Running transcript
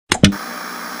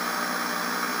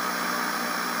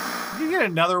you get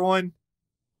another one?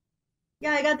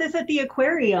 Yeah, I got this at the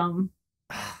aquarium.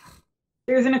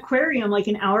 There's an aquarium like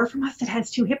an hour from us that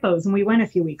has two hippos, and we went a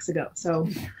few weeks ago. So,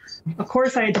 of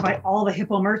course, I had to buy all the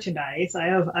hippo merchandise. I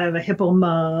have a hippo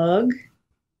mug.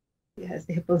 It has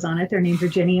the hippos on it. Their names are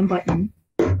Jenny and Button.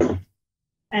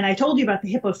 And I told you about the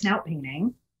hippo snout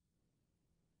painting.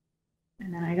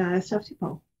 And then I got a stuffed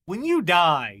hippo. When you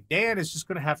die, Dan is just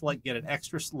going to have to like get an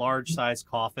extra large size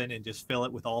coffin and just fill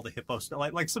it with all the hippo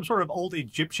stuff, like some sort of old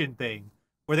Egyptian thing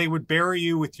where they would bury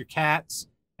you with your cats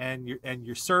and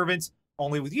your servants.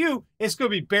 Only with you, it's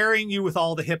going to be burying you with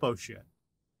all the hippo shit.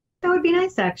 That would be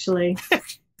nice, actually.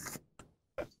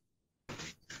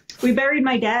 We buried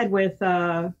my dad with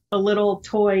a little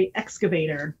toy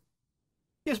excavator.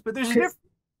 Yes, but there's a difference.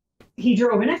 He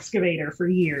drove an excavator for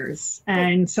years,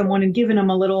 and someone had given him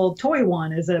a little toy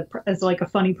one as like a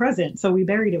funny present, so we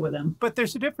buried it with him. But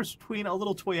there's a difference between a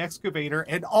little toy excavator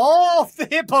and all the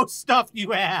hippo stuff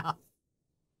you have.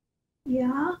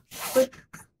 Yeah, but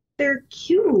they're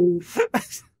cute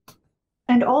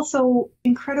and also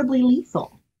incredibly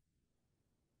lethal.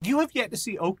 You have yet to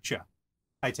see Okja,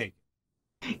 I take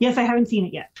it. Yes, I haven't seen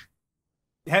it yet.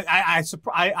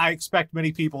 I expect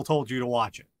many people told you to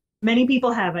watch it. Many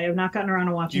people have. I have not gotten around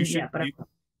to watching it yet. But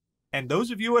and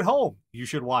those of you at home, you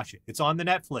should watch it. It's on the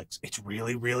Netflix. It's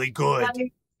really, really good. You're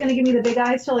going to give me the big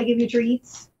eyes till I give you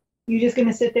treats? You just going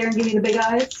to sit there and give me the big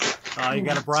eyes? You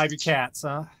got to bribe your cats,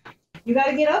 huh? You got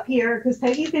to get up here because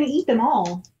Peggy's going to eat them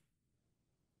all.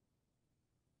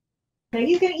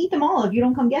 Peggy's going to eat them all if you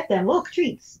don't come get them. Look,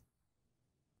 treats.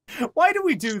 Why do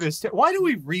we do this? Why do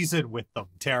we reason with them,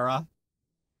 Tara?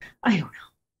 I don't know.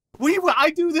 I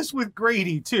do this with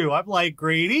Grady, too. I'm like,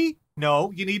 Grady,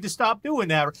 no, you need to stop doing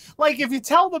that. Like, if you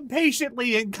tell them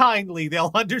patiently and kindly,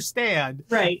 they'll understand.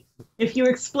 Right. If you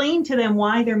explain to them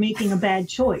why they're making a bad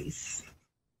choice,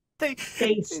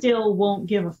 they still won't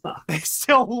give a fuck. They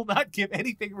still will not give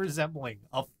anything resembling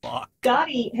a fuck.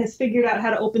 Dottie has figured out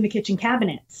how to open the kitchen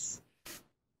cabinets.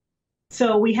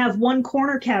 So we have one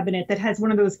corner cabinet that has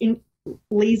one of those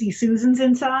lazy Susans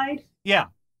inside. Yeah.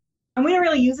 And we don't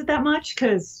really use it that much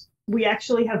because we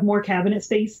actually have more cabinet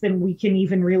space than we can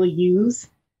even really use,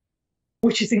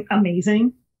 which is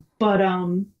amazing. But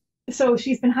so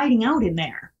she's been hiding out in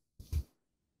there.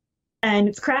 And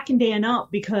it's cracking Dan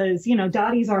up because, you know,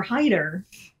 Dottie's our hider.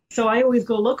 So I always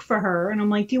go look for her and I'm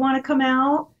like, do you want to come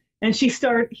out? And he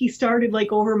started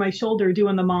like over my shoulder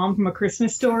doing the mom from A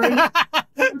Christmas Story.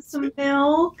 Some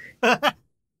milk.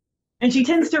 And she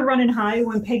tends to run and hide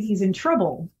when Peggy's in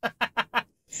trouble.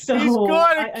 So he's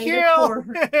gonna kill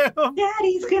him.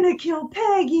 Daddy's gonna kill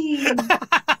Peggy.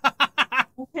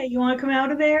 Okay, you want to come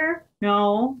out of there?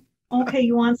 No. Okay,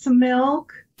 you want some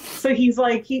milk? So he's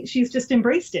like, she's just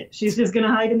embraced it. She's just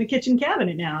gonna hide in the kitchen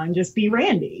cabinet now and just be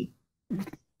Randy.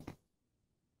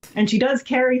 And she does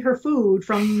carry her food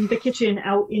from the kitchen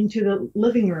out into the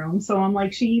living room. So I'm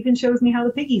like, she even shows me how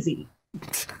the piggies eat.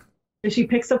 She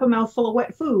picks up a mouthful of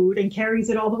wet food and carries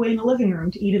it all the way in the living room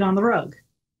to eat it on the rug.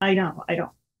 I know, I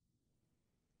don't.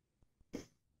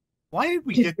 Why did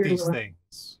we get these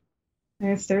things?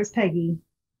 There's Peggy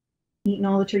eating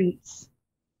all the treats.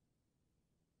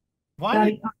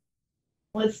 Why?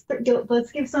 Let's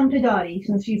give some to Dottie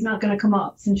since she's not going to come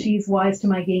up since she's wise to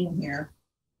my game here.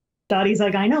 Dottie's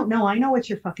like, I know what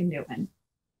you're fucking doing.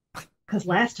 Because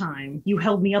last time you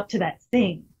held me up to that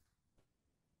thing.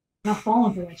 I'm not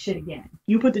falling for that shit again.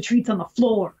 You put the treats on the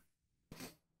floor.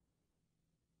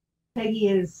 Peggy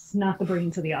is not the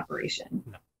brains of the operation.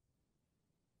 No.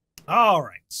 All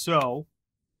right, so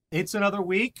it's another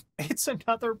week. It's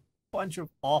another bunch of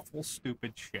awful,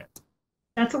 stupid shit.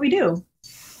 That's what we do.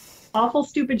 Awful,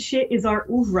 stupid shit is our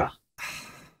oeuvre.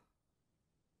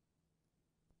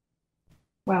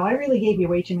 Wow, I really gave you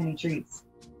way too many treats.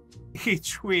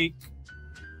 Each week,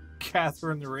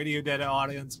 Catherine, the Radio Dead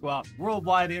audience, go out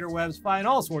worldwide interwebs, find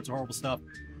all sorts of horrible stuff.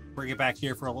 Bring it back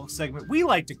here for a little segment we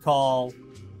like to call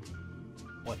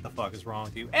What the Fuck is Wrong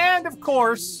with You? And, of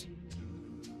course,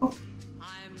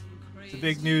 the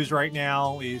big news right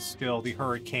now is still the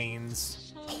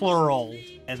hurricanes, plural,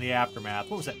 and the aftermath.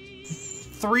 What was it?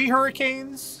 3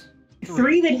 hurricanes?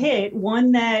 3 that hit,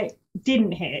 1 that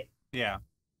didn't hit. Yeah.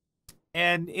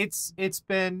 And it's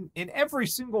been, in every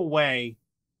single way,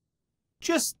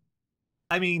 just,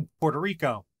 I mean, Puerto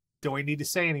Rico. Do I need to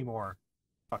say anymore?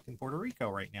 Fucking Puerto Rico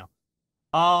right now.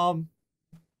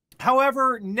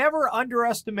 However, never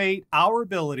underestimate our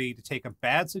ability to take a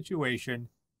bad situation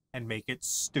and make it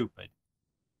stupid.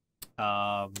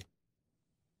 Let's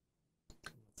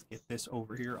get this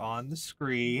over here on the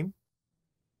screen.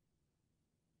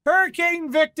 Hurricane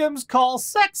victims call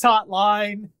sex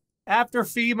hotline after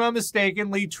FEMA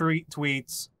mistakenly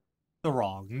tweets the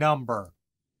wrong number.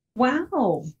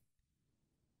 Wow.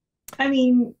 I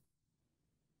mean,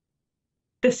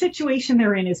 the situation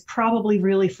they're in is probably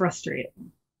really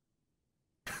frustrating.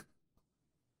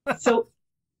 So,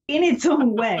 in its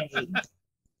own way,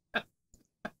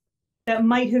 that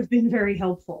might have been very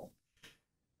helpful.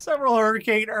 Several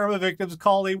Hurricane Irma victims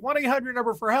called a 1-800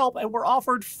 number for help and were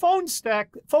offered phone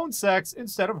sex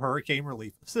instead of hurricane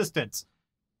relief assistance.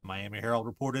 Miami Herald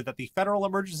reported that the Federal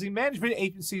Emergency Management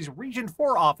Agency's Region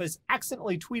 4 office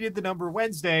accidentally tweeted the number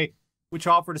Wednesday, which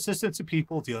offered assistance to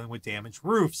people dealing with damaged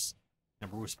roofs. The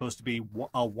number was supposed to be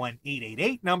a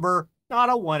 1-888 number, not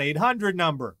a 1-800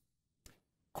 number.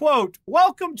 Quote,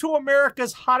 welcome to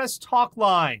America's hottest talk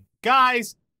line.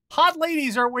 Guys, hot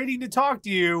ladies are waiting to talk to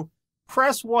you.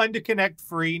 Press 1 to connect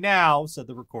free now, said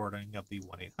the recording of the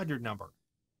 1-800 number.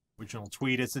 Original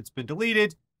tweet has since been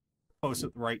deleted.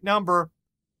 Posted the right number.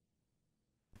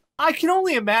 I can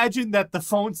only imagine that the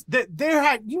phones that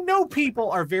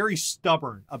people are very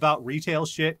stubborn about retail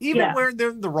shit, even when they're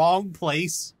in the wrong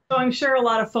place. So I'm sure a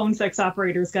lot of phone sex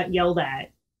operators got yelled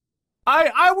at.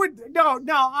 I would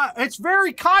it's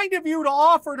very kind of you to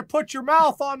offer to put your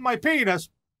mouth on my penis,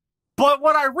 but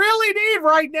what I really need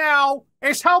right now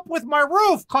is help with my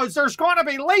roof because there's going to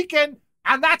be leaking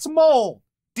and that's mold.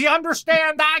 Do you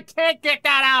understand? I can't get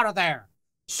that out of there.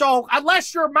 So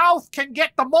unless your mouth can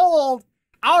get the mold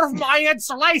out of my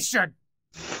insulation,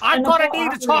 I'm going to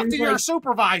need to talk to your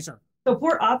supervisor. The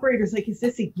poor operator's like, is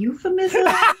this a euphemism?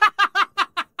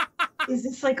 Is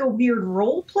this like a weird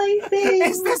role play thing?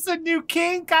 Is this a new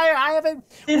kink? I haven't.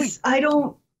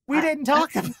 We didn't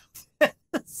talk about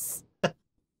this.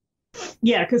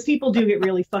 Yeah, because people do get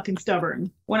really fucking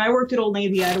stubborn. When I worked at Old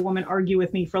Navy, I had a woman argue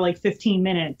with me for like 15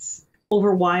 minutes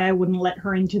over why I wouldn't let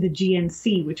her into the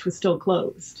GNC, which was still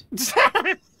closed.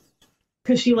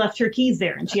 Because she left her keys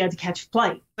there and she had to catch a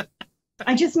flight.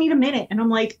 I just need a minute. And I'm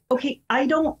like, okay, I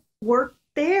don't work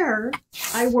there.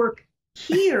 I work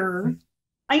here.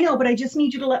 I know, but I just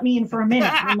need you to let me in for a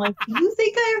minute. And I'm like, do you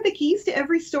think I have the keys to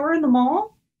every store in the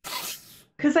mall?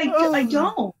 Because I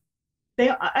don't.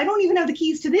 I don't even have the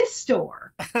keys to this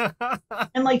store.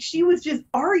 And like, she was just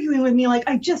arguing with me like,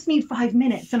 I just need 5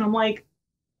 minutes. And I'm like,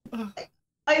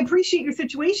 I appreciate your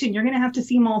situation. You're going to have to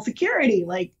see mall security.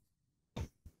 Like,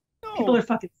 people are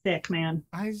fucking sick, man.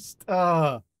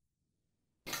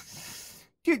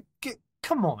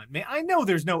 Come on, man. I know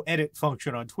there's no edit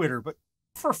function on Twitter, but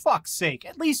for fuck's sake,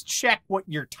 at least check what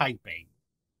you're typing.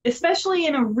 Especially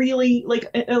in a really, like,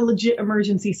 a legit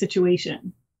emergency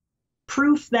situation.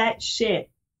 Proof that shit.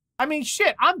 I mean,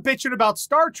 shit, I'm bitching about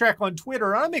Star Trek on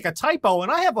Twitter, and I make a typo,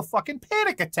 and I have a fucking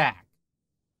panic attack.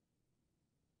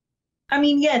 I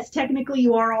mean, yes, technically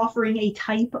you are offering a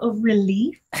type of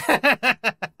relief.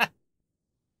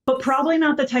 But probably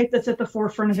not the type that's at the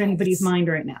forefront of anybody's mind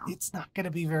right now. It's not going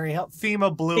to be very helpful.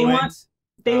 FEMA blew it.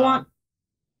 They want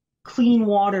clean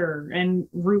water and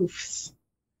roofs.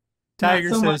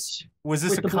 Tiger says, was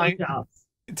this a kind...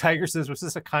 Tiger says, was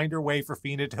this a kinder way for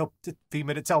FEMA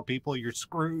to tell people you're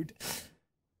screwed?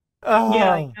 Oh.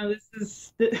 Yeah, you know,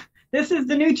 this is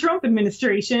the new Trump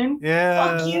administration.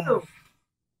 Yeah. Fuck you.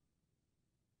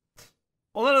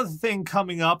 Well, another thing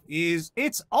coming up is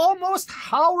it's almost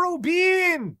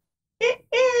Halloween. It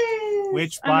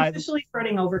is. I'm officially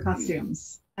fretting over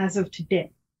costumes as of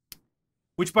today.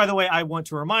 Which, by the way, I want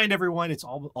to remind everyone, it's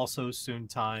also soon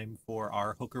time for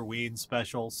our Hookerween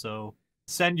special. So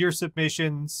send your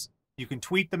submissions. You can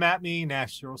tweet them at me,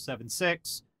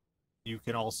 Nash076. You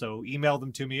can also email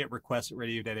them to me at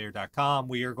request@radiodeadair.com.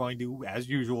 We are going to, as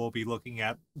usual, be looking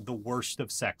at the worst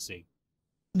of sexy.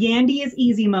 Yandy is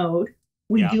easy mode.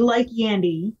 We do like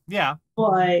Yandy. Yeah.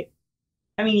 But,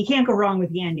 I mean, you can't go wrong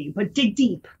with Yandy. But dig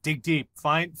deep. Dig deep.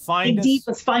 Find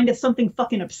us something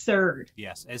fucking absurd.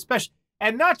 Yes. Especially,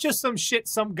 and not just some shit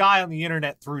some guy on the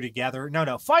internet threw together.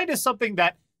 No. Find us something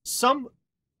that some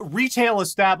retail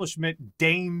establishment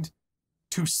deigned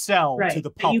to sell to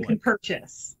the public. That you can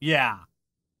purchase. Yeah.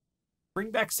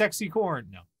 Bring back sexy corn.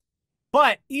 No.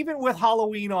 But even with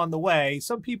Halloween on the way,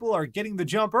 some people are getting the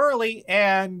jump early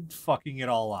and fucking it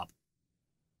all up.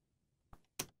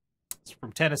 It's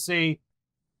from Tennessee.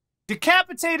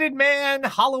 Decapitated man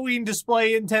Halloween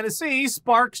display in Tennessee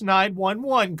sparks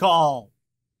 911 call.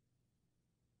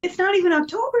 It's not even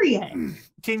October yet.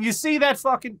 Can you see that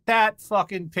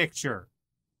fucking picture?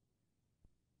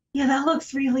 Yeah, that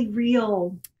looks really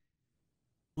real.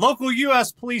 Local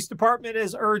U.S. Police Department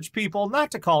has urged people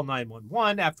not to call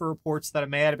 911 after reports that a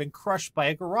man had been crushed by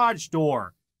a garage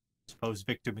door. Supposed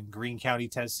victim in Greene County,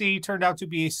 Tennessee, turned out to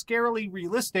be a scarily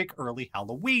realistic early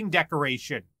Halloween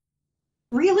decoration.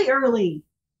 Really early.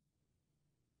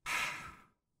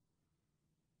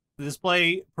 The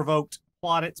display provoked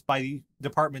plaudits by the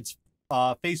department's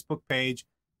Facebook page.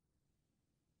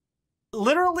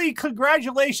 Literally,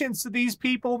 congratulations to these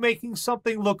people making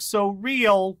something look so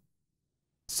real.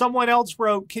 Someone else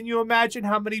wrote, can you imagine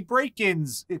how many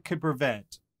break-ins it could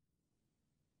prevent?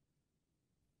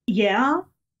 Yeah,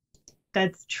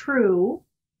 that's true.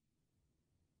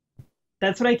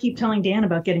 That's what I keep telling Dan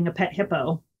about getting a pet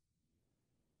hippo.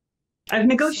 I've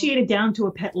negotiated down to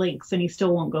a pet lynx, and he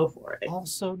still won't go for it.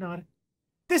 Also not...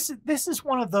 This is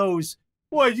one of those,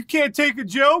 what, you can't take a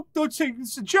joke? Don't take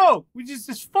it's a joke.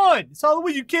 It's fun. It's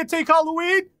Halloween. You can't take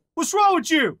Halloween? What's wrong with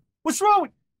you? What's wrong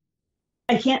with...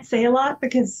 I can't say a lot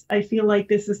because I feel like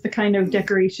this is the kind of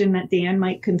decoration that Dan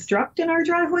might construct in our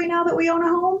driveway now that we own a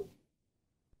home.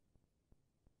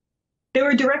 There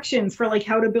were directions for like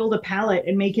how to build a pallet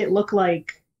and make it look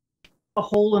like a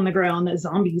hole in the ground that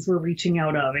zombies were reaching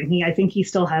out of, and I think he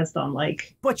still has them.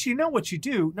 Like, but you know what you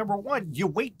do? Number one, you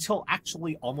wait till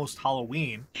actually almost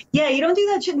Halloween. Yeah, you don't do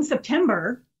that shit in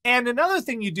September. And another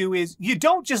thing you do is you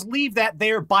don't just leave that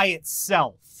there by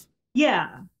itself. Yeah.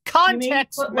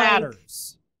 Context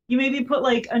matters. You maybe put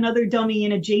like another dummy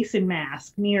in a Jason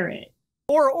mask near it.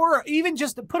 Or even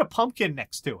just put a pumpkin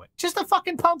next to it. Just a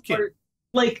fucking pumpkin. Or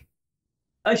like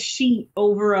a sheet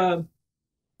over a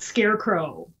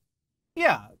scarecrow.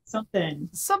 Yeah. Something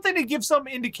to give some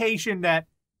indication that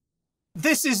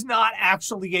this is not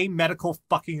actually a medical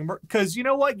fucking because you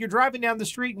know what? You're driving down the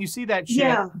street and you see that shit.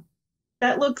 Yeah.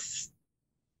 That looks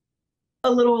a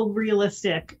little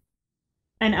realistic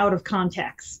and out of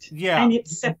context. Yeah. And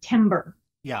it's September.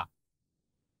 Yeah.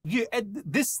 You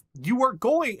are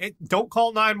going, don't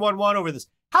call 911 over this.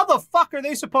 How the fuck are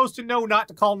they supposed to know not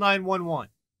to call 911?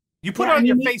 You put it on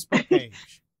your Facebook page.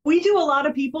 We do a lot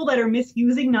of people that are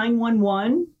misusing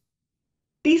 911.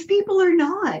 These people are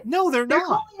not. No, they're not. They're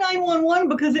calling 911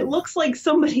 because it looks like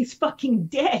somebody's fucking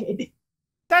dead.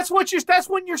 That's when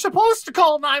you're supposed to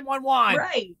call 911.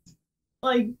 Right.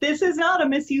 Like, this is not a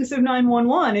misuse of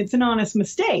 911. It's an honest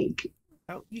mistake.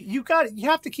 You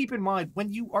have to keep in mind,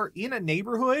 when you are in a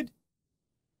neighborhood,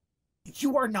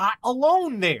 you are not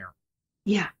alone there.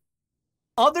 Yeah.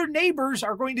 Other neighbors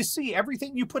are going to see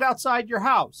everything you put outside your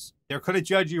house. They're going to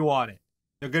judge you on it.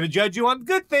 They're going to judge you on the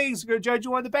good things. They're going to judge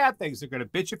you on the bad things. They're going to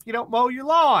bitch if you don't mow your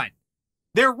lawn.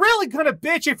 They're really going to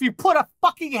bitch if you put a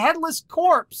fucking headless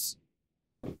corpse.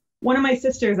 One of my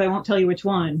sisters, I won't tell you which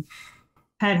one,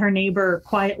 had her neighbor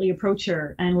quietly approach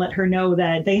her and let her know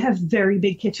that they have very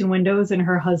big kitchen windows and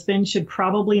her husband should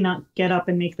probably not get up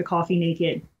and make the coffee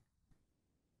naked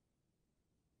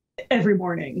every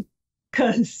morning.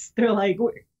 Because they're like,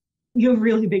 you have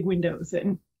really big windows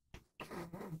and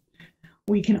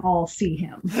we can all see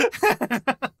him.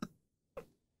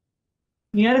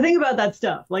 You got to think about that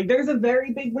stuff. Like, there's a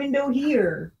very big window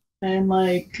here. And,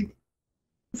 like,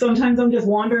 sometimes I'm just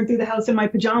wandering through the house in my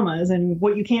pajamas. And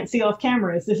what you can't see off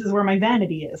camera is this is where my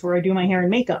vanity is, where I do my hair and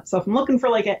makeup. So if I'm looking for,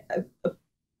 like, a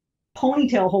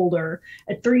ponytail holder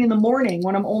at 3 a.m.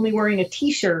 when I'm only wearing a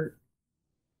T-shirt,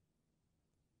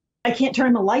 I can't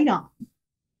turn the light on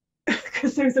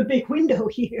because there's a big window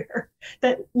here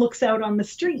that looks out on the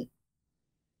street.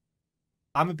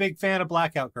 I'm a big fan of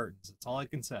blackout curtains. That's all I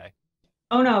can say.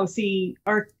 Oh no, see,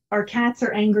 our cats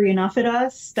are angry enough at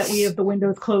us that we have the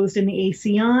windows closed and the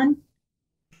AC on.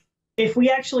 If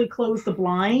we actually close the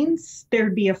blinds,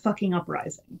 there'd be a fucking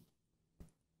uprising.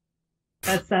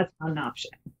 That's not an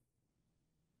option.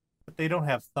 But they don't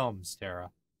have thumbs, Tara.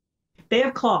 They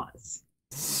have claws.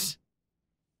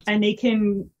 And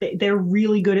they're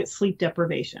really good at sleep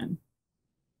deprivation.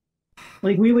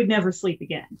 Like, we would never sleep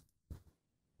again.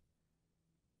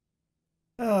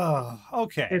 Oh,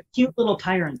 okay. They're cute little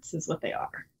tyrants is what they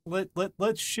are.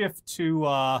 Let's shift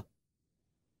to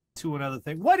another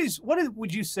thing. What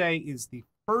would you say is the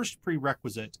first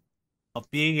prerequisite of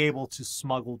being able to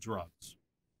smuggle drugs?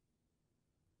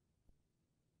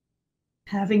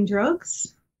 Having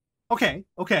drugs? Okay.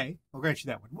 I'll grant you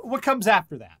that one. What comes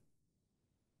after that?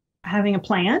 Having a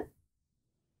plan?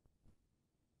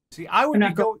 See, I would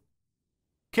be going...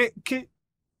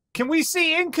 Can we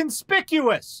see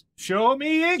inconspicuous? Show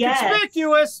me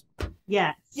inconspicuous.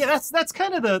 Yes. Yeah, that's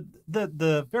kind of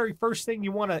the very first thing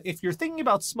you want to... If you're thinking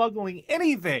about smuggling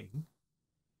anything,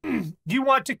 you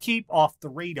want to keep off the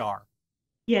radar.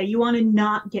 Yeah, you want to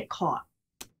not get caught.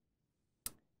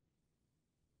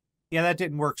 Yeah, that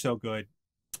didn't work so good.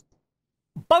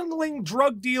 Bungling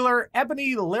drug dealer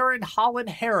Ebony Laren Holland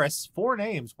Harris, 4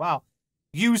 names, wow,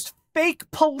 used fake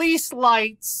police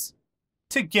lights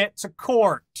to get to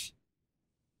court.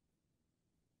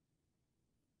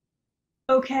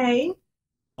 Okay.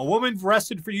 A woman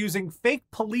arrested for using fake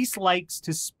police lights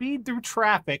to speed through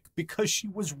traffic because she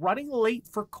was running late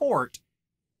for court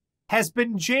has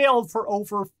been jailed for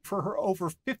her over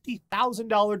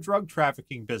 $50,000 drug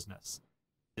trafficking business.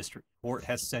 District Court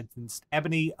has sentenced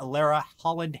Ebony Alara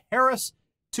Holland Harris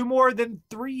to more than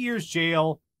 3 years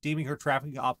jail, deeming her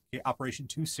trafficking operation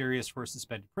too serious for a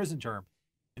suspended prison term.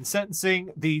 In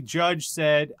sentencing, the judge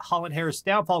said Holland Harris'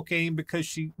 downfall came because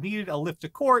she needed a lift to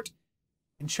court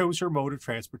and chose her mode of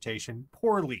transportation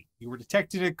poorly. You were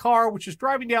detected in a car which was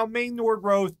driving down Main North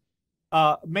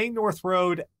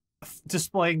Road,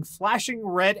 displaying flashing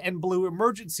red and blue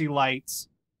emergency lights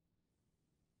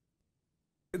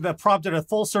that prompted a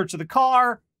full search of the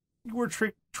car. You were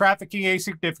trafficking a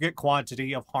significant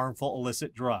quantity of harmful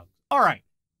illicit drugs. All right.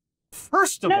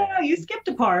 First of all... No, you skipped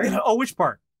a part. Oh, which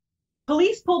part?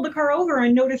 Police pulled the car over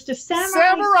and noticed a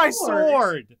samurai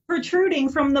sword protruding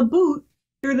from the boot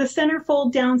through the center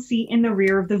fold-down seat in the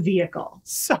rear of the vehicle.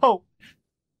 So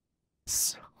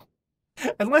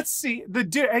and let's see,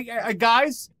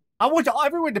 guys, I want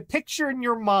everyone to picture in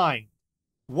your mind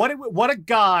what a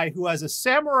guy who has a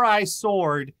samurai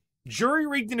sword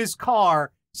jury-rigged in his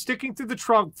car sticking through the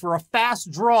trunk for a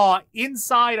fast draw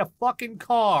inside a fucking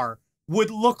car would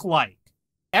look like.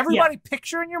 Everybody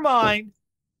picture in your mind,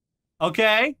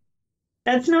 okay?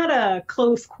 That's not a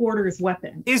close quarters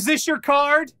weapon. Is this your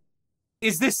card?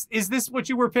 Is this what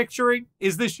you were picturing?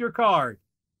 Is this your card?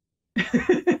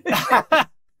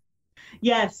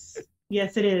 Yes.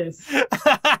 Yes, it is.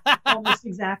 Almost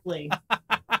exactly.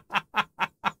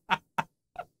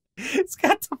 It's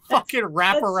got the fucking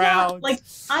wraparound. Like,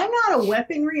 I'm not a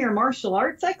weaponry or martial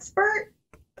arts expert,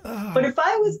 but if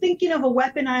I was thinking of a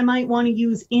weapon I might want to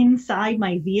use inside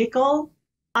my vehicle,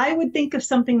 I would think of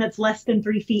something that's less than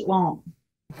 3 feet long.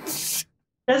 That's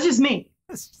just me.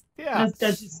 Yeah.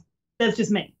 That's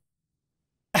just me.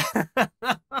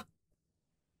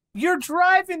 You're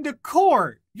driving to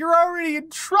court. You're already in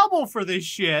trouble for this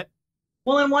shit.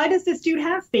 Well, and why does this dude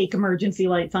have fake emergency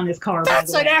lights on his car?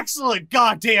 That's an excellent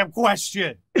goddamn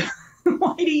question.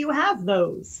 Why do you have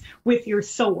those with your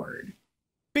sword?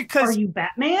 Because are you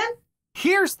Batman?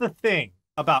 Here's the thing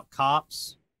about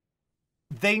cops.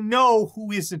 They know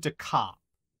who isn't a cop.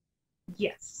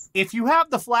 Yes. If you have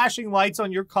the flashing lights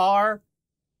on your car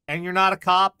and you're not a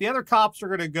cop, the other cops are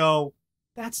going to go,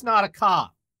 that's not a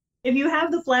cop. If you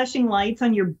have the flashing lights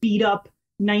on your beat up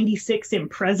 96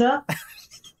 Impreza,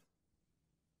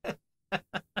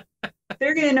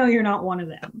 they're going to know you're not one of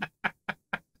them.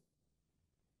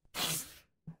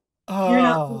 You're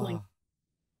not fooling.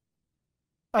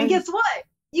 And guess what?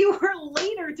 You were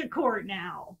later to court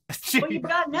now. Well, you've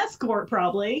got an escort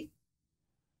probably.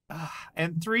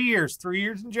 And 3 years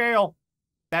in jail.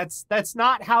 That's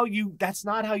not how you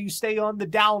stay on the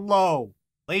down low,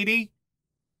 lady.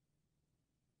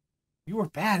 You were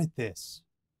bad at this.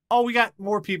 Oh, we got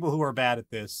more people who are bad at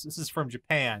this. This is from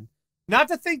Japan. Not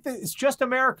to think that it's just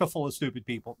America full of stupid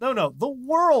people. No, the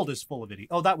world is full of idiots.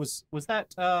 Oh, was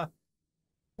that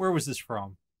where was this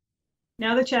from?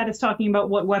 Now the chat is talking about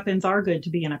what weapons are good to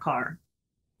be in a car.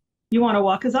 You want a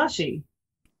wakizashi,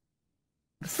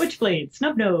 switchblade,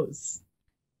 snub nose.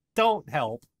 Don't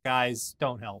help, guys.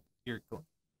 Don't help. You're cool.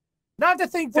 Not to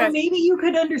think that... Or maybe you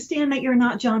could understand that you're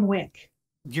not John Wick.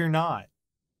 You're not.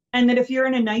 And that if you're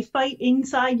in a knife fight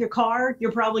inside your car,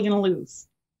 you're probably going to lose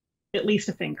at least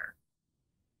a finger.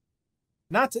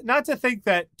 Not to think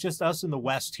that just us in the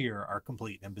West here are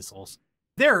complete imbeciles.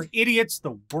 There are idiots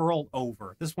the world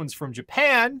over. This one's from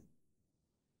Japan.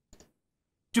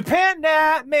 Japan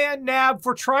man nabbed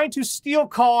for trying to steal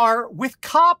car with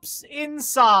cops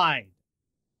inside.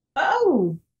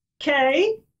 Oh,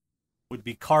 okay.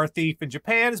 Would-be car thief in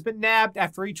Japan has been nabbed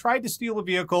after he tried to steal a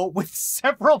vehicle with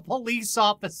several police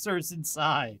officers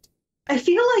inside. I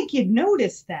feel like you'd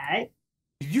notice that.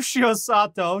 Yoshio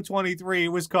Sato, 23,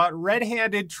 was caught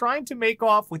red-handed trying to make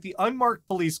off with the unmarked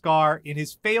police car in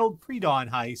his failed pre-dawn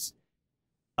heist.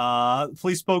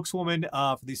 Police spokeswoman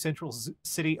for the central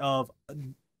city of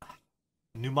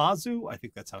Numazu, I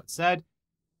think that's how it's said,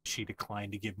 she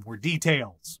declined to give more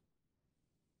details.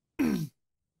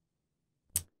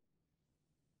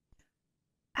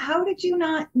 How did you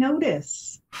not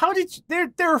notice? How did you,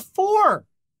 there were four.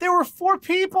 There were four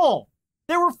people.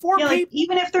 There were four people. Like,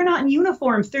 even if they're not in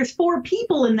uniforms, there's 4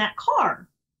 people in that car.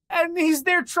 And he's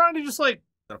there trying to just like,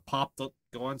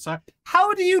 go inside.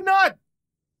 How do you not?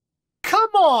 Come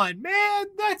on, man.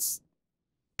 That's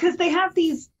because they have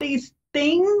these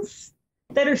things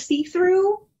that are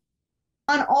see-through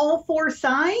on all 4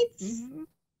 sides. Mm-hmm.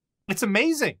 It's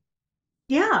amazing.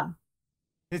 Yeah.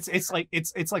 It's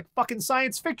like fucking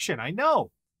science fiction. I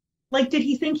know. Like, did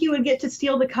he think he would get to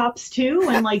steal the cops too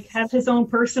and like have his own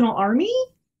personal army?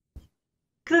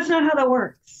 Because that's not how that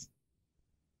works.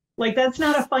 Like, that's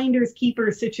not a finders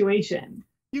keepers situation.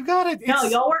 You got it. No,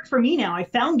 y'all work for me now. I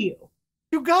found you.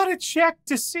 You got to check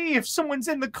to see if someone's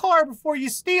in the car before you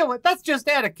steal it. That's just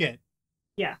etiquette.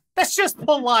 Yeah. That's just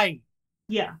polite.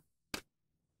 Yeah.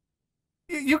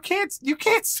 You can't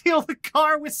steal the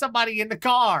car with somebody in the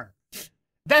car.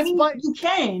 That's you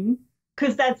can,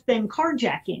 because that's then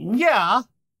carjacking. Yeah.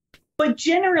 But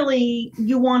generally,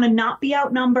 you want to not be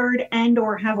outnumbered and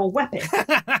or have a weapon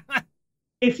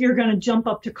if you're going to jump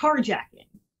up to carjacking,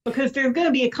 because there's going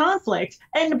to be a conflict,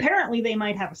 and apparently they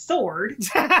might have a sword.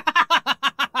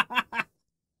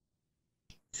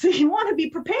 So you want to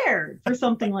be prepared for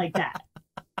something like that.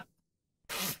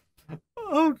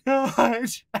 Oh,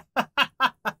 gosh.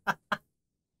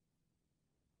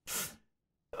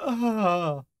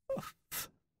 Oh.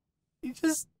 You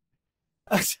just...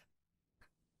 How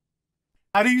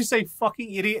do you say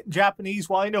fucking idiot in Japanese?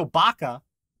 Well, I know baka.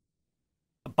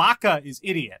 Baka is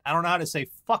idiot. I don't know how to say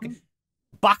fucking...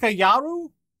 Baka yaru?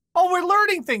 Oh, we're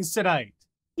learning things tonight.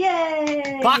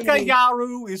 Yay! Baka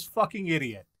yaru is fucking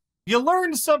idiot. You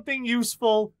learned something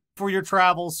useful for your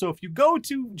travels. So if you go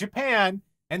to Japan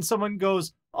and someone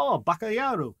goes, oh, baka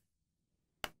yaru,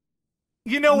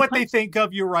 you know what they think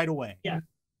of you right away. Yeah.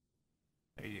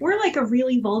 We're like a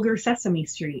really vulgar Sesame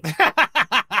Street.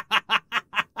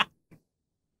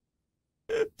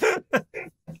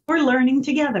 We're learning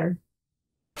together.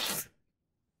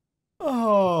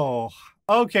 Oh,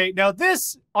 okay. Now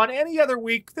this, on any other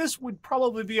week, this would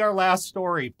probably be our last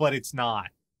story, but it's not.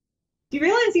 Do you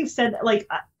realize you've said that, like,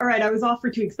 all right, I was off for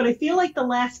 2 weeks, but I feel like the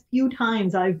last few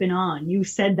times I've been on, you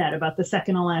said that about the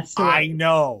second to last story. I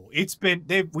know. It's been,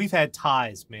 we've had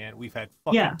ties, man. We've had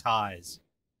fucking ties.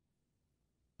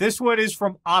 This one is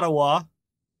from Ottawa.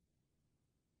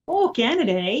 Oh,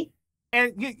 Canada.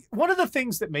 And one of the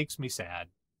things that makes me sad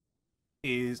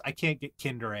is I can't get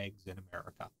Kinder eggs in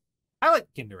America. I like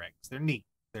Kinder eggs. They're neat.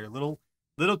 They're little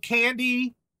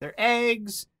candy. They're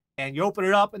eggs. And you open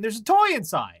it up, and there's a toy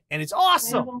inside, and it's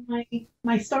awesome. I have all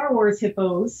my Star Wars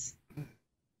hippos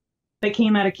that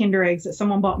came out of Kinder eggs that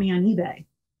someone bought me on eBay.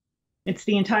 It's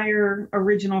the entire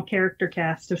original character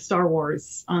cast of Star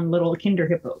Wars on little Kinder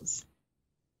hippos.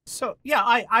 So yeah,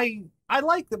 I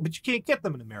like them, but you can't get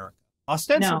them in America,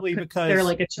 ostensibly because they're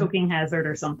like a choking hazard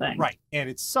or something. Right, and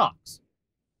it sucks.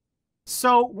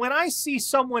 So when I see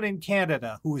someone in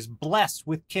Canada who is blessed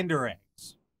with Kinder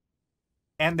eggs,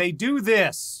 and they do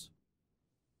this,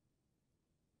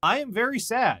 I am very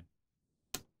sad.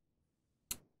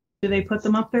 Do they put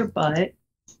them up their butt?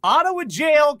 Ottawa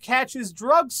jail catches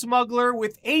drug smuggler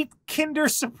with 8 Kinder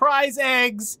Surprise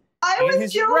eggs. I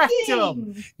was joking.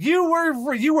 Rectum.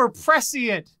 You were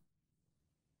prescient.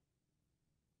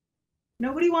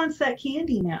 Nobody wants that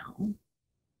candy now.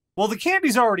 Well, the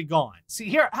candy's already gone. See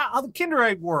here how the Kinder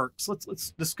egg works.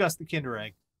 Let's discuss the Kinder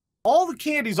egg. All the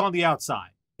candy's on the outside.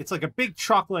 It's like a big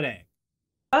chocolate egg.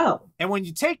 Oh. And when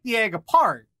you take the egg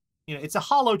apart, you know, it's a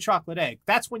hollow chocolate egg.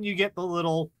 That's when you get the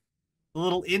little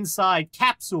inside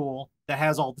capsule that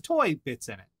has all the toy bits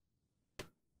in it.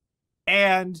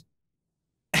 And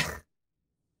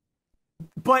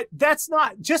but that's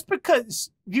not just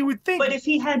because you would think. But if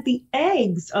he had the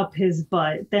eggs up his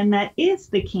butt, then that is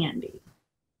the candy.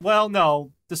 Well,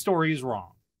 no, the story is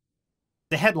wrong.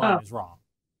 The headline is wrong.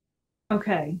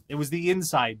 Okay. It was the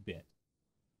inside bit.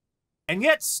 And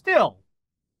yet still,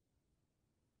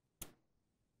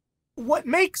 what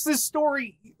makes this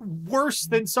story worse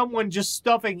than someone just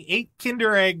stuffing 8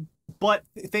 Kinder Egg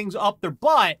things up their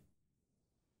butt?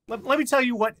 Let me tell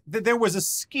you what, there was a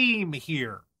scheme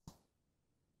here.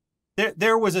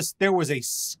 There was a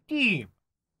scheme.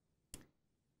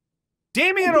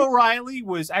 Damian O'Reilly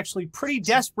was actually pretty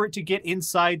desperate to get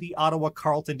inside the Ottawa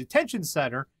Carleton Detention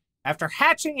Center after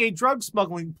hatching a drug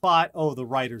smuggling plot. Oh, the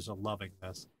writers are loving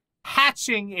this.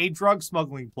 Hatching a drug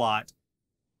smuggling plot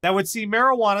that would see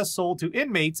marijuana sold to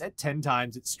inmates at 10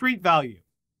 times its street value.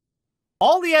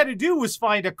 All he had to do was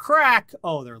find a crack,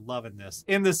 oh, they're loving this,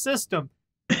 in the system,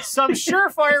 some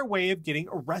surefire way of getting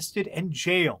arrested and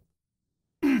jailed.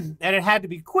 And it had to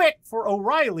be quick, for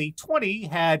O'Reilly, 20,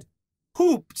 had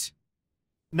hooped.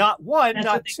 Not one, That's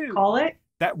not what they two. Call it?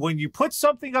 That when you put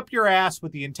something up your ass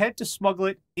with the intent to smuggle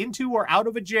it into or out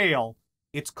of a jail,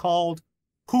 it's called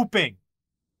hooping.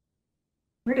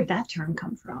 Where did that term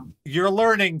come from? You're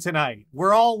learning tonight.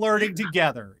 We're all learning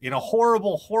together in a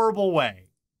horrible, horrible way.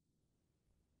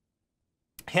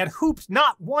 Had hooped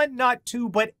not 1, not 2,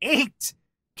 but 8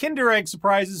 Kinder Egg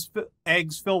surprises,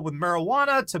 eggs filled with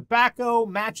marijuana, tobacco,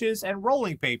 matches, and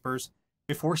rolling papers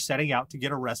before setting out to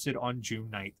get arrested on June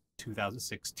 9th,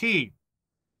 2016.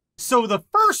 So the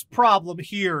first problem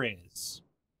here is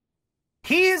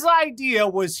his idea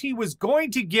was he was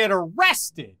going to get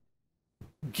arrested,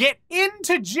 get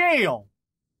into jail,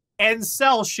 and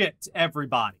sell shit to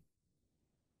everybody.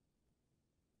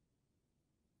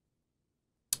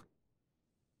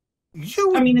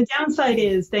 I mean, the downside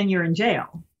is then you're in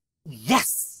jail.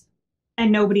 Yes.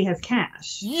 And nobody has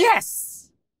cash.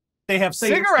 Yes. They have So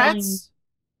cigarettes.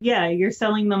 You're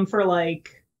selling them for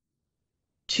like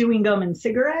chewing gum and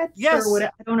cigarettes. Yes. Or what?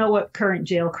 I don't know what current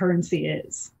jail currency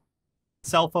is.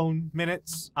 Cell phone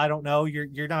minutes. I don't know.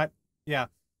 You're not. Yeah.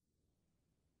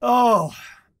 Oh.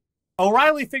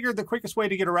 O'Reilly figured the quickest way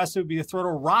to get arrested would be to throw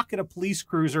a rock at a police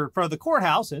cruiser in front of the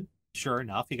courthouse, and sure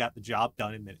enough, he got the job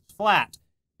done in minutes flat.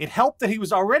 It helped that he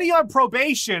was already on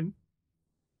probation.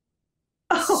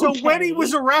 Okay. So when he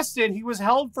was arrested, he was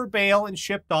held for bail and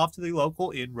shipped off to the local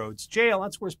Inroads jail.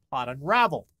 That's where his plot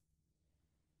unraveled.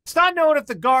 It's not known if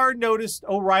the guard noticed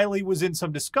O'Reilly was in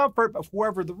some discomfort, but for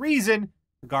whatever the reason,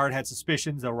 the guard had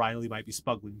suspicions O'Reilly might be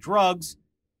smuggling drugs.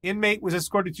 Inmate was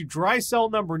escorted to dry cell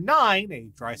number 9. A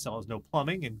dry cell has no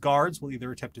plumbing, and guards will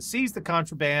either attempt to seize the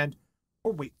contraband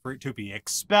or wait for it to be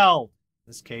expelled.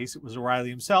 In this case, it was O'Reilly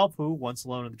himself who, once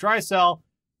alone in the dry cell,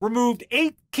 removed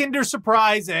 8 Kinder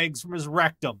Surprise eggs from his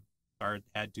rectum. The guard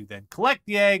had to then collect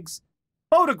the eggs,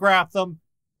 photograph them,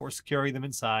 or secure them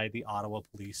inside the Ottawa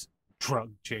Police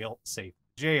Drug Jail safe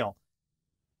jail.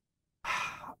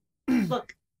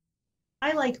 Look,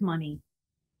 I like money.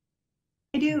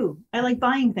 I do. I like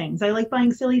buying things. I like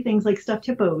buying silly things like stuffed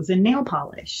hippos and nail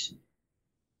polish.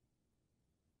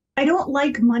 I don't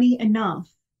like money enough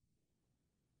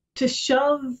to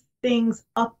shove things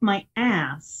up my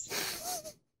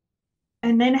ass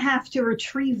and then have to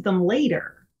retrieve them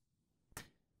later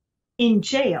in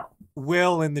jail.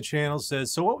 Will in the channel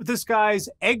says, so what was this guy's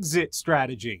exit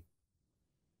strategy?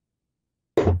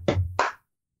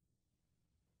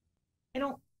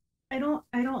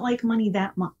 I don't like money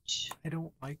that much. I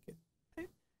don't like it.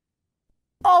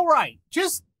 All right.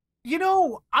 Just,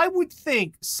 I would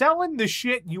think selling the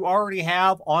shit you already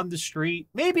have on the street,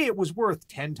 maybe it was worth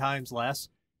 10 times less.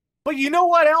 But you know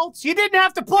what else? You didn't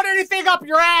have to put anything up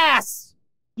your ass.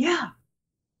 Yeah.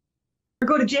 Or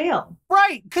go to jail.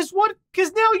 Right. Because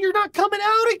now you're not coming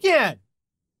out again.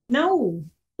 No.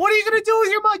 What are you going to do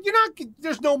with your money?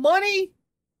 There's no money.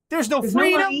 There's no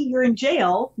freedom. No money. You're in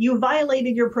jail. You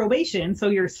violated your probation, so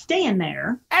you're staying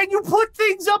there. And you put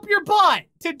things up your butt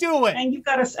to do it. And you've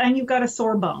got a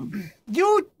sore bum.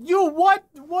 What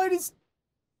is?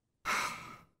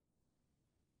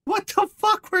 What the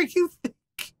fuck were you thinking?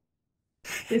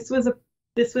 This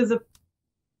was a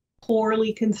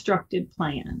poorly constructed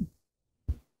plan.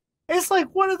 It's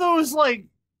like one of those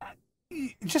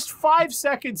just 5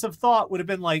 seconds of thought would have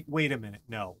been like, wait a minute,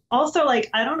 no. Also, I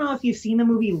don't know if you've seen the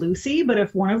movie Lucy, but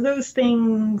if one of those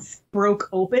things broke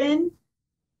open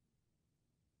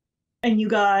and you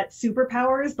got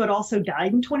superpowers but also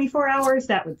died in 24 hours,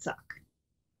 that would suck.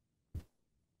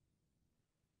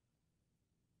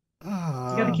 You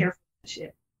gotta be careful with that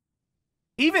shit.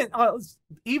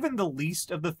 Even the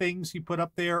least of the things you put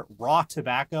up there, raw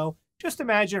tobacco. Just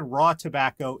imagine raw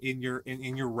tobacco in your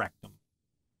rectum.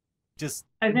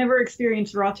 I've never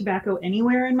experienced raw tobacco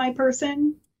anywhere in my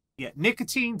person. Yeah,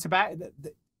 nicotine, tobacco.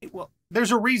 Well,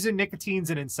 there's a reason nicotine's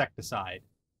an insecticide.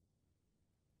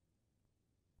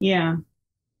 Yeah.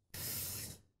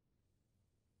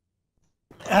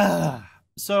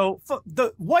 So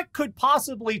what could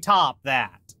possibly top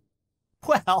that?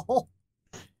 Well,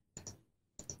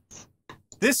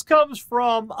 this comes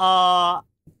from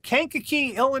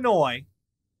Kankakee, Illinois,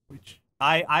 which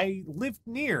I lived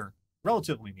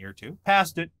relatively near to,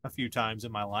 passed it a few times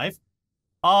in my life.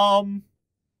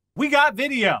 We got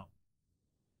video.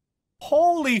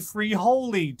 Holy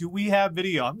do we have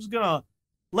video. I'm just gonna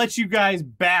let you guys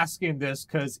bask in this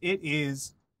because it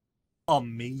is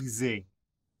amazing.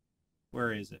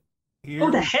 Where is it? Here. Oh,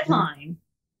 the headline.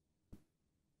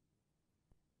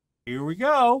 Here we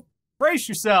go. Brace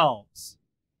yourselves.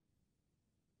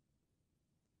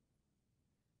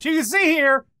 So you can see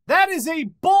here, that is a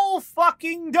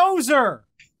bull-fucking-dozer.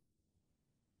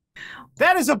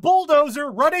 That is a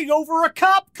bulldozer running over a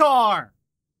cop car.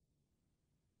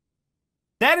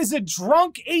 That is a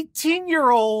drunk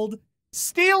 18-year-old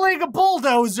stealing a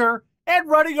bulldozer and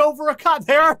running over a cop.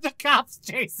 There are the cops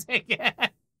chasing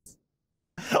it.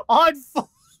 On foot.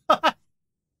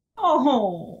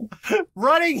 Oh.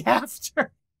 Running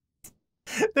after.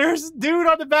 There's a dude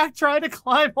on the back trying to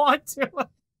climb onto it.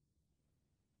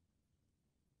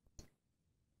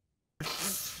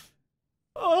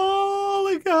 Oh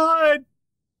my God.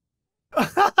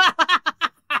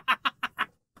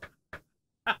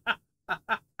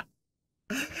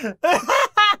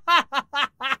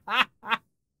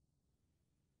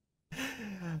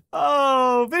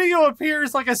 Oh, video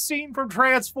appears like a scene from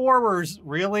Transformers.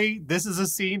 Really? This is a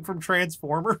scene from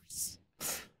Transformers?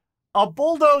 A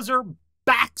bulldozer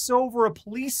backs over a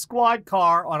police squad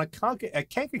car on a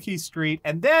Kankakee Street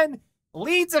and then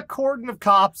leads a cordon of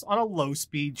cops on a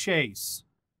low-speed chase.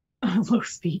 A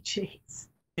low-speed chase.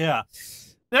 Yeah.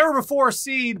 Never before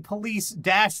seen police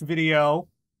dash video.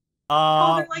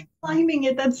 Oh, they're like climbing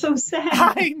it. That's so sad.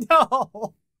 I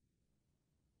know.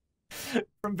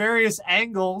 From various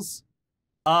angles.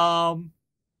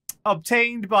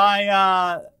 Obtained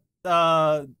by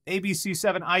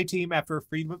ABC7 I-Team after a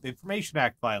Freedom of Information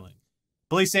Act filing.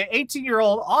 Police say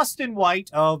 18-year-old Austin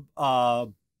White of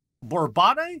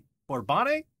Bourbonnais? I'm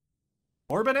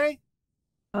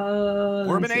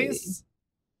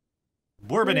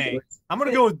going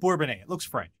to go with Bourbonnais. It looks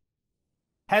French.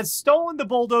 Has stolen the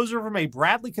bulldozer from a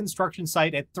Bradley construction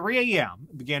site at 3 a.m.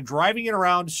 and began driving it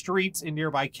around streets in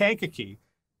nearby Kankakee.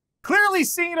 Clearly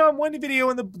seen on one video,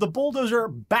 and the bulldozer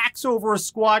backs over a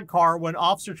squad car when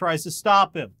officer tries to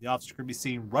stop him. The officer can be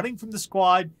seen running from the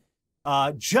squad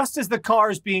just as the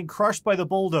car is being crushed by the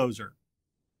bulldozer.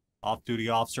 Off-duty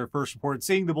officer first reported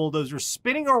seeing the bulldozer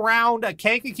spinning around a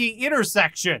Kankakee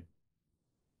intersection.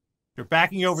 They're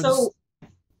backing over So,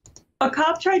 a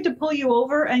cop tried to pull you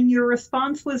over and your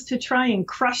response was to try and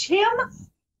crush him?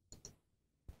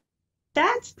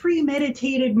 That's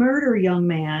premeditated murder, young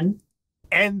man.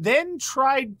 And then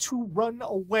tried to run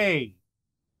away.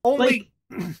 Only...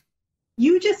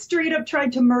 you just straight up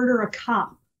tried to murder a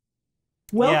cop.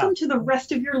 Welcome to the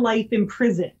rest of your life in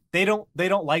prison. They don't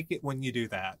like it when you do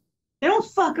that. They don't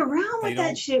fuck around with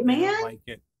that shit, man. They don't like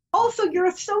it. Also, you're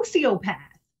a sociopath.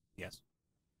 Yes.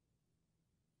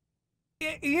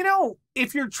 You know,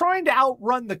 if you're trying to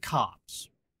outrun the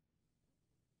cops,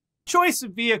 choice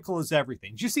of vehicle is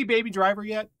everything. Did you see Baby Driver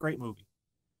yet? Great movie.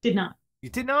 Did not.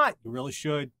 You did not? You really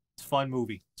should. It's a fun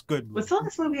movie. It's a good movie. What's the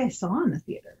last movie I saw in the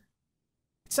theater?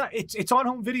 It's on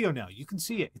home video now. You can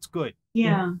see it. It's good.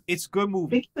 Yeah. It's a good I movie.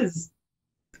 think it was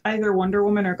either Wonder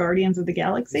Woman or Guardians of the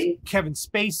Galaxy. Kevin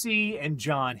Spacey and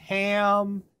John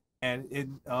Hamm, and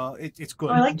it's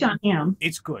good. Oh, I like John Hamm.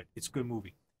 It's good. It's a good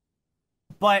movie.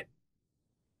 But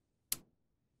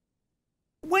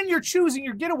when you're choosing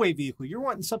your getaway vehicle, you're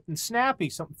wanting something snappy,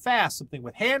 something fast, something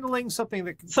with handling, something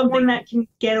that can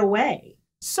get away.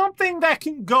 Something that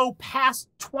can go past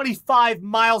 25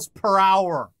 miles per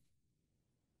hour.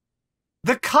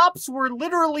 The cops were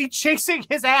literally chasing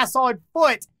his ass on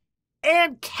foot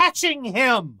and catching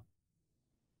him.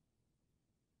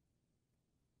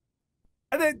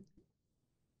 And then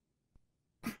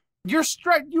you're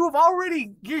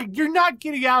not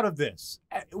getting out of this.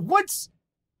 What's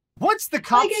the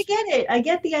cops? Like, I get it. I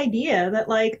get the idea that,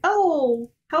 like, oh,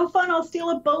 how fun, I'll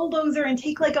steal a bulldozer and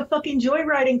take like a fucking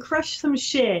joyride and crush some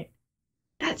shit.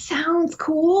 That sounds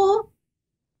cool.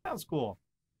 Sounds cool.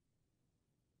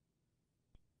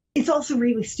 It's also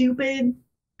really stupid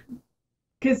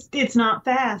because it's not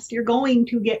fast. You're going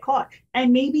to get caught.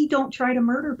 And maybe don't try to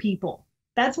murder people.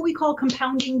 That's what we call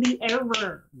compounding the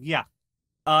error. Yeah.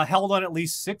 Held on at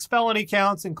least 6 felony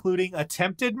counts, including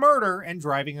attempted murder and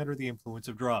driving under the influence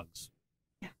of drugs.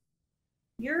 Yeah.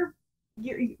 You're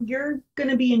going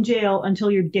to be in jail until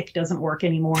your dick doesn't work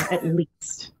anymore, at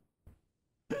least.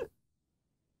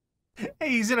 Hey,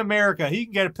 he's in America. He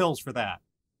can get pills for that.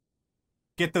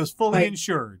 Get those fully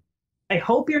insured. I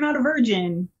hope you're not a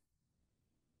virgin.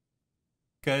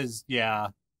 Because, yeah.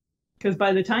 Because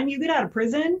by the time you get out of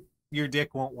prison, your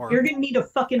dick won't work. You're going to need a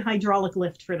fucking hydraulic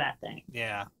lift for that thing.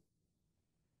 Yeah.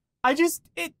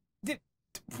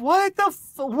 What the,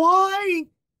 why?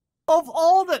 Of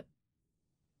all the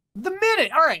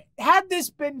minute, all right, had this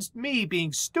been me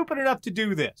being stupid enough to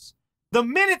do this, the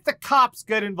minute the cops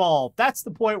get involved, that's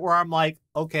the point where I'm like,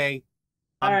 okay,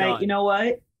 I'm done. You know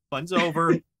what? Fun's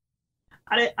over.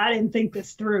 I didn't think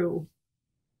this through.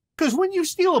 Because when you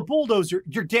steal a bulldozer,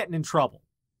 you're getting in trouble.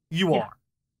 You are.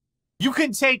 You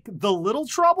can take the little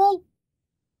trouble,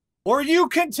 or you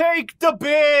can take the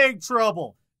big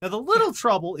trouble. Now, the little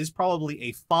trouble is probably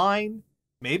a fine,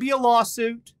 maybe a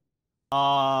lawsuit,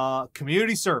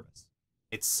 community service.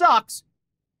 It sucks,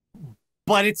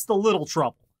 but it's the little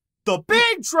trouble. The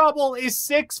big trouble is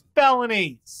 6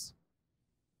 felonies.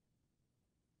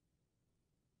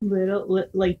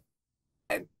 Like,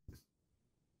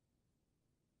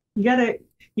 you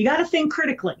gotta think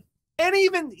critically. And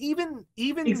even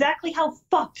exactly how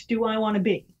fucked do I want to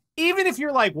be? Even if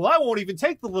you're like, well, I won't even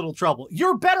take the little trouble.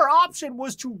 Your better option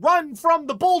was to run from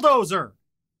the bulldozer.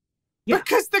 Yeah.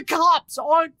 Because the cops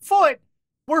on foot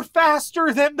were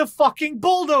faster than the fucking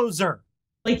bulldozer.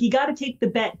 Like, you got to take the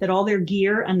bet that all their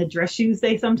gear and the dress shoes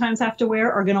they sometimes have to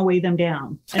wear are going to weigh them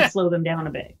down and slow them down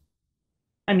a bit.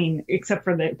 I mean, except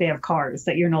for that they have cars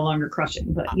that you're no longer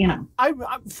crushing, but you know. I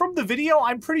from the video,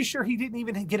 I'm pretty sure he didn't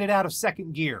even get it out of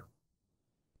second gear.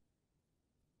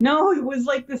 No, it was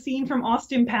like the scene from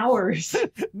Austin Powers.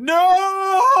 No!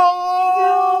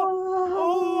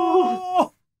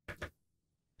 No!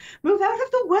 Move out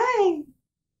of the way.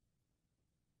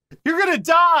 You're gonna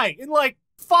die in like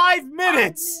 5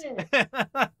 minutes. 5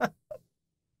 minutes.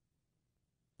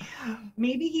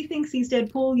 Maybe he thinks he's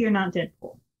Deadpool. You're not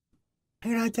Deadpool.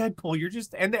 You're not Deadpool. You're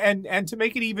just and to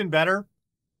make it even better,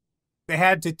 they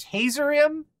had to taser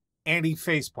him and he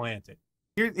face planted.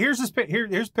 Here's a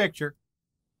picture.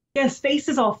 Yeah, his face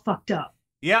is all fucked up.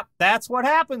 Yep, that's what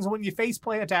happens when you face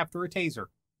plant after a taser.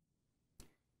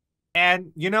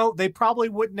 And, you know, they probably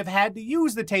wouldn't have had to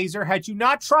use the taser had you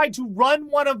not tried to run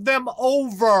one of them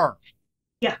over.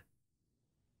 Yeah.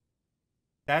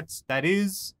 That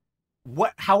is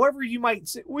what, however you might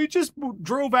say, we just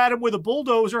drove at him with a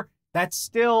bulldozer. That's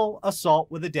still assault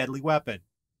with a deadly weapon.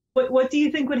 What do you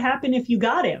think would happen if you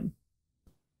got him?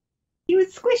 He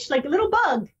would squish like a little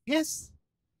bug. Yes.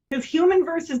 Because human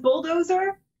versus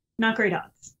bulldozer, not great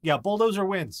odds. Yeah, bulldozer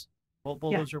wins.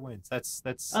 Bulldozer wins. That's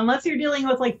unless you're dealing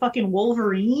with like fucking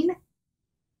Wolverine.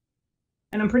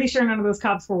 And I'm pretty sure none of those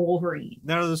cops were Wolverine.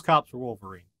 None of those cops were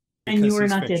Wolverine. And you were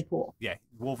not Deadpool. Yeah,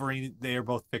 Wolverine, they are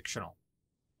both fictional.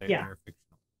 They are fictional.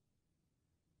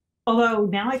 Although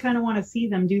now I kind of want to see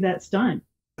them do that stunt.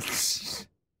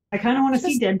 I kind of want to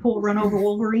see Deadpool run over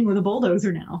Wolverine with a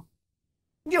bulldozer now.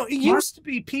 You know, it used to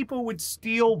be people would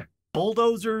steal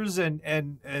bulldozers and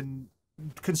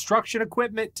construction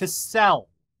equipment to sell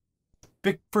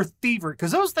for thievery,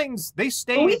 because those things, they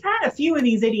stay. Well, we've had a few of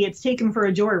these idiots taken for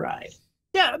a joyride.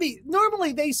 Yeah, I mean,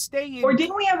 normally they stay in. Or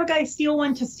didn't we have a guy steal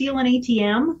one to steal an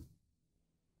ATM?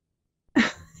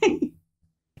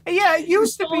 Yeah, it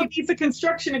used to be a piece of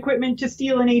construction equipment to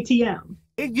steal an ATM.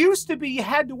 It used to be you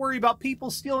had to worry about people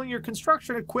stealing your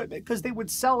construction equipment because they would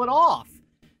sell it off.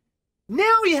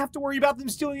 Now you have to worry about them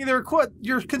stealing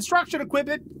your construction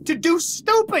equipment to do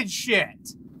stupid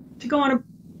shit. To go on a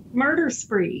murder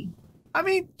spree. I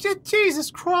mean,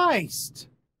 Jesus Christ.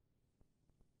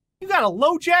 You gotta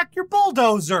LoJack your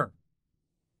bulldozer.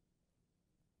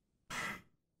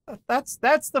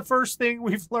 That's the first thing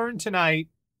we've learned tonight.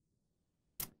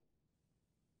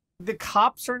 The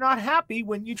cops are not happy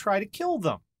when you try to kill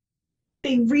them.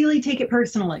 They really take it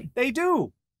personally. They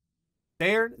do.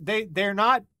 They're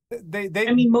not.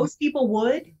 I mean, most people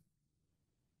would.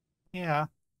 Yeah.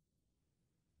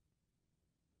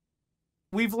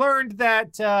 We've learned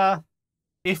that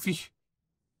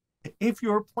if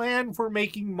your plan for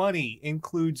making money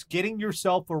includes getting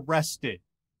yourself arrested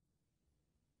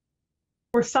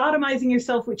or sodomizing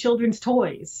yourself with children's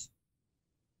toys,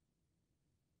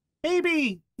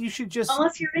 maybe you should just,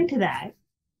 unless you're into that,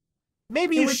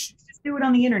 maybe you should just do it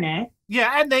on the internet.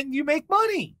 Yeah, and then you make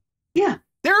money. Yeah.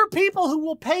 There are people who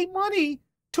will pay money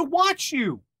to watch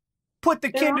you put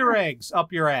the Kinder eggs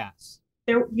up your ass.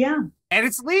 Yeah. And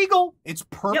it's legal. It's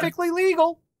perfectly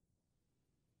legal.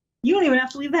 You don't even have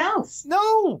to leave the house.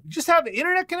 No, just have an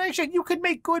internet connection. You could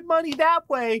make good money that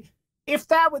way if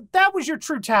that was your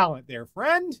true talent there,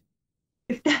 friend.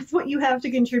 If that's what you have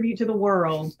to contribute to the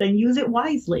world, then use it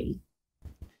wisely.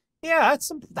 Yeah, that's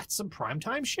some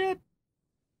primetime shit.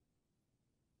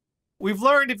 We've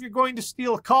learned if you're going to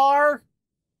steal a car,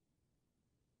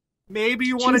 maybe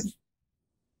you want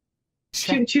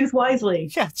to choose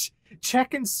wisely. Yeah,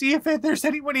 check and see if there's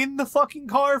anyone in the fucking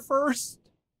car first.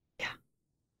 Yeah.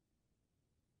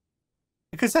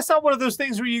 Because that's not one of those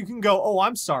things where you can go, "Oh,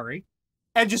 I'm sorry,"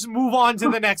 and just move on to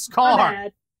the next car. My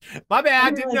bad. My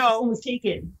bad. Didn't know. Someone was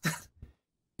taken.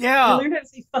 Yeah. We learned how to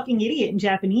say fucking idiot in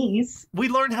Japanese. We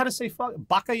learned how to say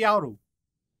bakayaru.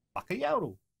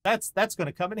 Bakayaru. That's going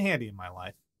to come in handy in my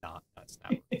life. No,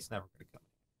 it's never going to come.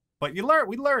 But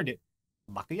we learned it.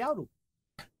 Bakayaru.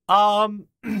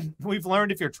 We've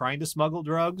learned if you're trying to smuggle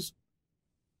drugs,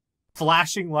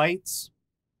 flashing lights,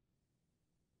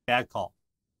 bad call.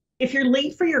 If you're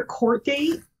late for your court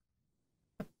date,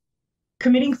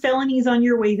 committing felonies on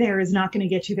your way there is not going to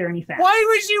get you there any faster. Why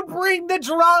would you bring the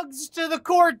drugs to the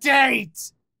court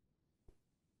date?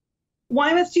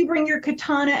 Why must you bring your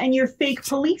katana and your fake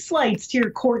police lights to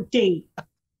your court date?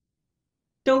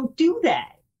 Don't do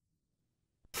that.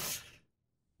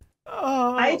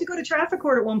 I had to go to traffic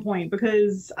court at one point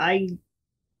because I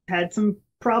had some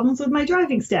problems with my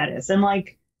driving status. And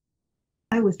like,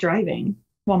 I was driving.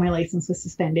 while my license was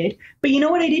suspended. But you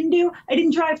know what I didn't do? I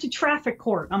didn't drive to traffic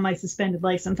court on my suspended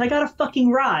license. I got a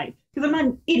fucking ride because I'm not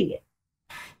an idiot.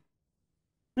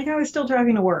 Like, I was still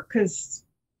driving to work because,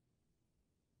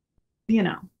 you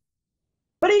know.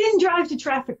 But I didn't drive to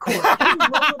traffic court. I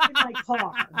didn't roll up in my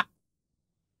car.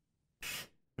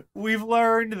 We've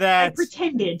learned that... I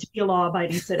pretended to be a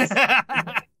law-abiding citizen.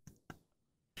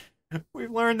 We've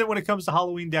learned that when it comes to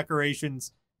Halloween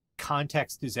decorations,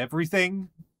 context is everything.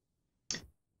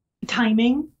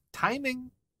 Timing.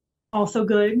 Timing. Also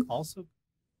good. Also.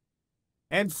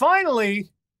 And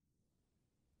finally,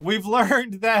 we've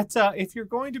learned that if you're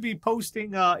going to be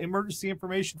posting emergency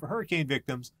information for hurricane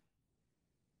victims,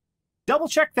 double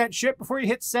check that shit before you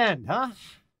hit send, huh?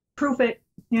 Proof it.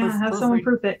 Yeah, have someone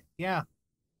proof it. Yeah.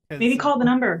 Maybe call the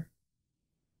number.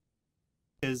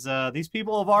 Because these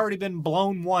people have already been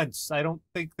blown once. I don't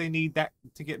think they need that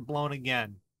to get blown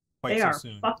again quite so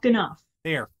soon. They are fucked enough.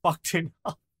 They are fucked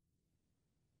enough.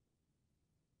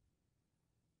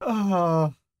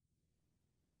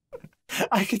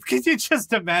 Could you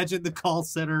just imagine the call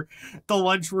center, the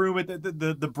lunchroom at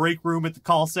the break room at the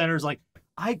call center is like,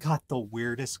 I got the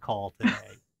weirdest call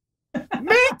today.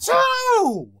 Me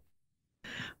too.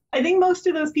 I think most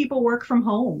of those people work from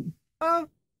home. I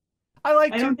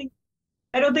don't think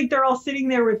they're all sitting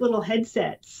there with little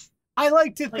headsets. I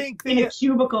like to think in a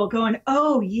cubicle going,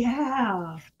 oh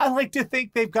yeah. I like to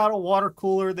think they've got a water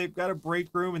cooler, they've got a break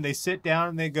room, and they sit down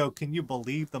and they go, can you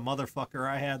believe the motherfucker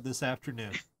I had this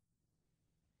afternoon?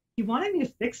 He wanted me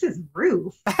to fix his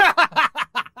roof.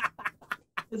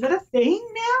 Is that a thing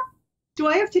now? Do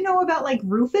I have to know about like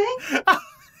roofing?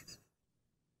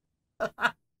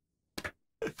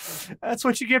 That's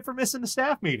what you get for missing the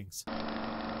staff meetings.